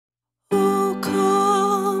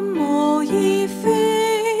come, all ye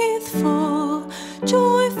faithful,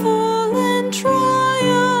 joyful and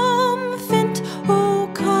triumphant. O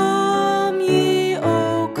come ye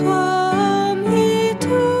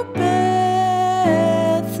to Bethlehem.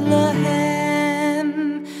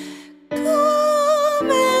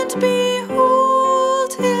 Come and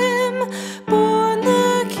behold him, born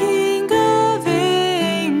the King of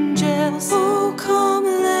angels. Oh, come,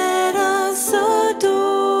 let us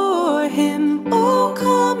adore him. Oh,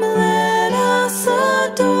 come, let us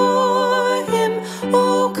adore him.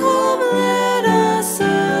 Oh, come, let us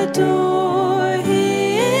adore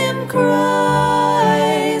him,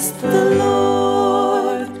 Christ the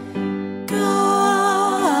Lord.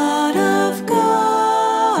 God of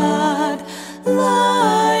God,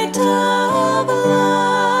 light of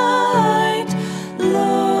light,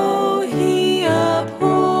 lo, he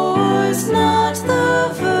abhors not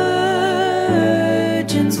the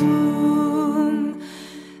virgin's womb.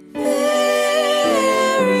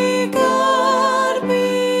 Very God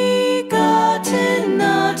begotten,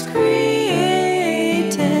 not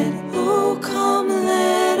created. Oh, come,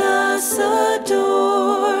 let us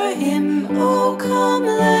adore him. Oh, come,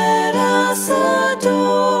 let us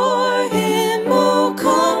adore him. Oh,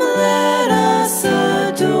 come, let us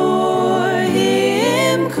adore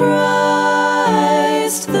him,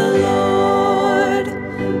 Christ the Lord.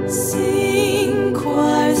 Sing,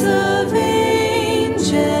 choirs of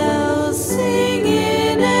angels, sing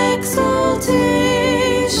in exaltation.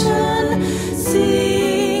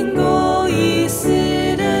 Sing, all ye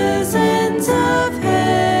citizens of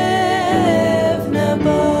heaven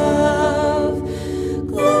above.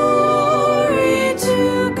 Glory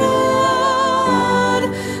to God,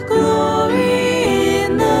 glory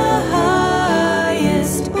in the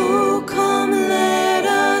highest. Oh, come, let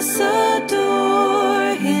us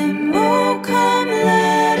adore him. Oh, come,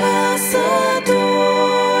 let us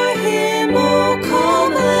adore him. Oh,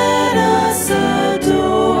 come, let us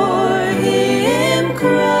adore him,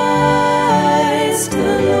 Christ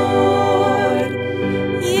the Lord.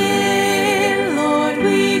 Yea, Lord,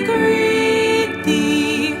 we greet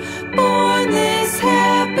thee, born this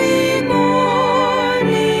happy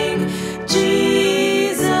morning.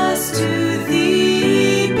 Jesus, to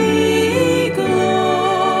thee be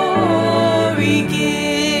glory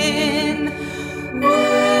given.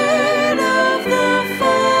 Word of the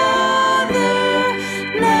Father,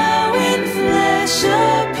 now in flesh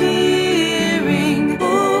appearing.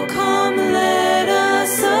 Oh, come, let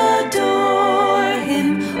us adore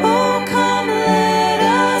him. Oh, come, let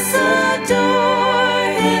us adore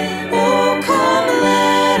him. Oh, come,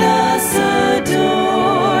 let us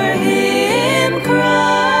adore him,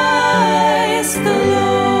 Christ the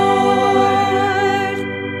Lord.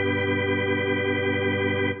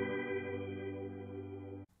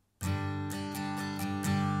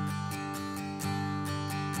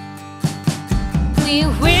 We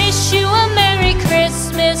wish you a Merry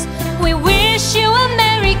Christmas. We wish you a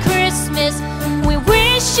Merry Christmas. We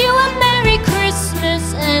wish you a Merry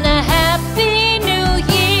Christmas and a Happy New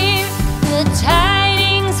Year. The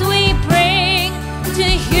tidings we bring to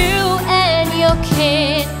you and your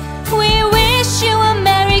kin. We wish you a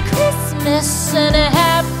Merry Christmas and a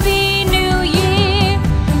Happy New Year.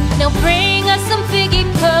 Now bring us some figgy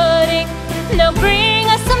pudding. Now bring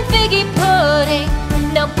us some figgy pudding.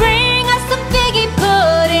 Now bring us some figgy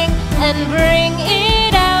pudding and bring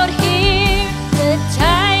it out here. The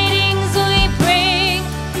tidings we bring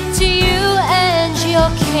to you and your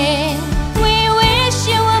kin. We wish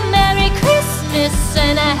you a Merry Christmas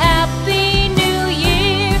and a Happy New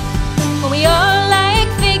Year. For we all like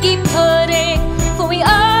figgy pudding. For we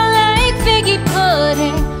all like figgy pudding.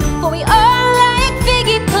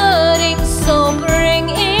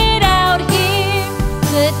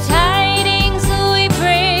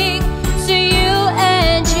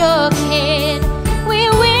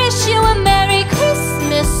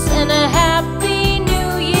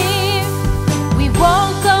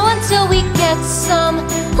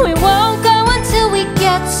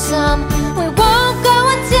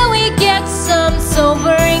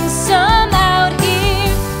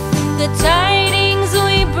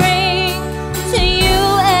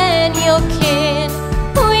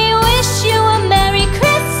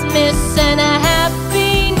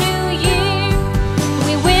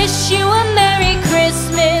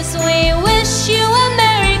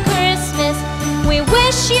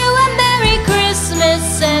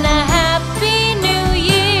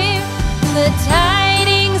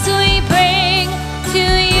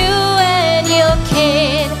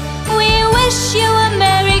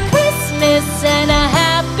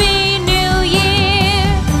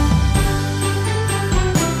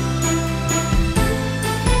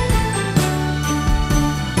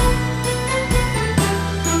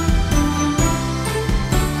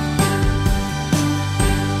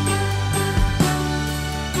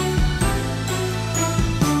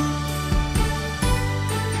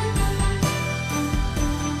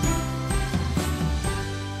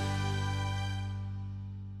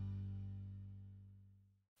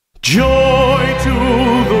 Joy to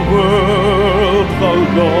the world, the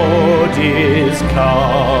Lord is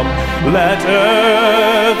come. Let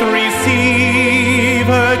earth receive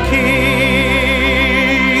her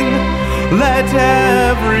King. Let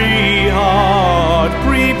every heart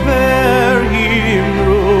prepare him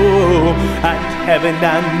room. And heaven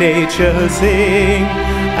and nature sing,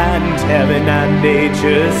 and heaven and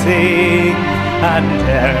nature sing, and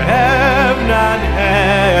heaven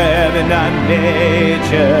and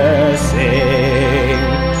nature sing.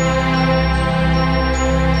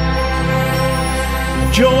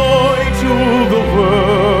 Joy to the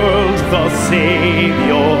world, the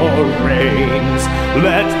Savior reigns.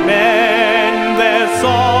 Let men their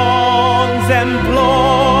songs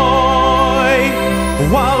employ,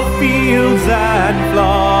 while fields and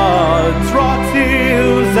floods, rocks,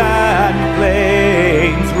 hills and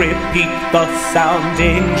plains repeat the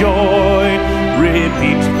sounding joy,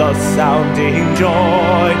 repeat the sounding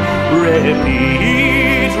joy,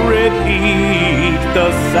 repeat, repeat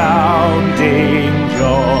the sounding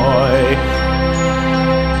joy.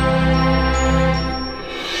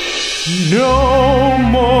 No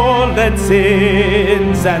more let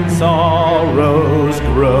sins and sorrows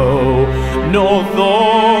grow, nor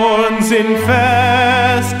thorns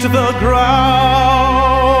infest the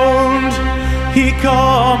ground. He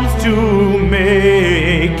comes to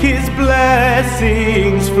make his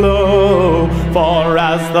blessings flow, for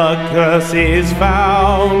as the curse is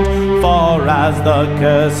found, for as the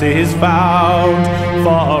curse is found,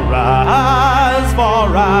 for as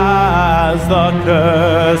the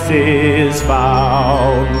curse is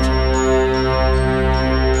found.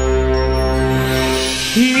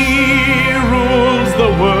 He rules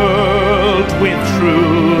the world with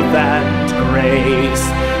truth and grace,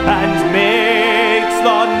 and makes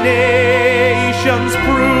the nations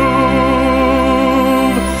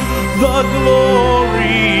prove the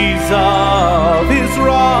glories of his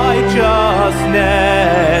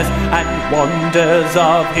righteousness, and wonders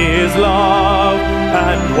of his love,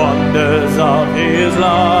 and wonders of his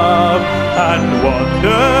love, and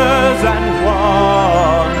wonders of